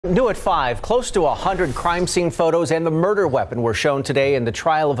New at 5, close to 100 crime scene photos and the murder weapon were shown today in the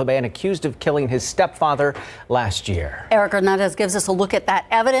trial of a man accused of killing his stepfather last year. Eric Hernandez gives us a look at that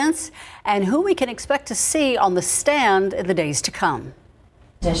evidence and who we can expect to see on the stand in the days to come.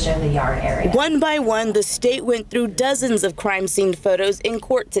 To show the yard area. One by one, the state went through dozens of crime scene photos in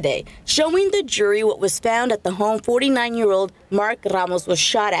court today, showing the jury what was found at the home 49-year-old Mark Ramos was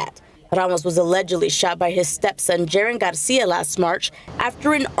shot at. Ramos was allegedly shot by his stepson, Jaren Garcia, last March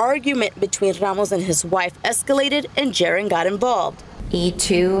after an argument between Ramos and his wife escalated and Jaren got involved.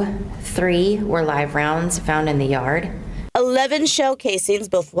 E2, 3 were live rounds found in the yard. 11 shell casings,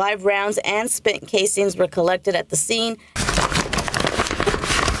 both live rounds and spent casings, were collected at the scene,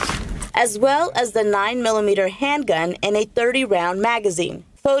 as well as the 9mm handgun and a 30-round magazine.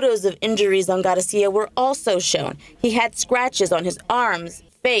 Photos of injuries on Garcia were also shown. He had scratches on his arms,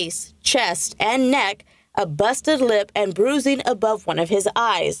 face, chest, and neck, a busted lip, and bruising above one of his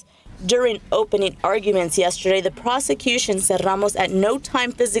eyes. During opening arguments yesterday, the prosecution said Ramos at no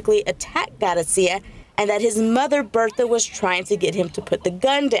time physically attacked Garcia and that his mother, Bertha, was trying to get him to put the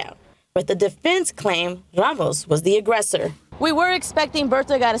gun down. But the defense claimed Ramos was the aggressor. We were expecting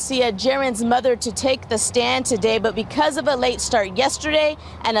Bertha Garcia, Jaren's mother, to take the stand today, but because of a late start yesterday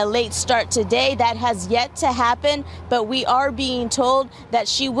and a late start today, that has yet to happen. But we are being told that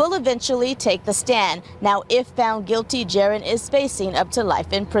she will eventually take the stand. Now, if found guilty, Jaren is facing up to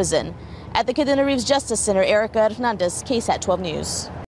life in prison. At the Cadena Reeves Justice Center, Erica Hernandez, KSAT 12 News.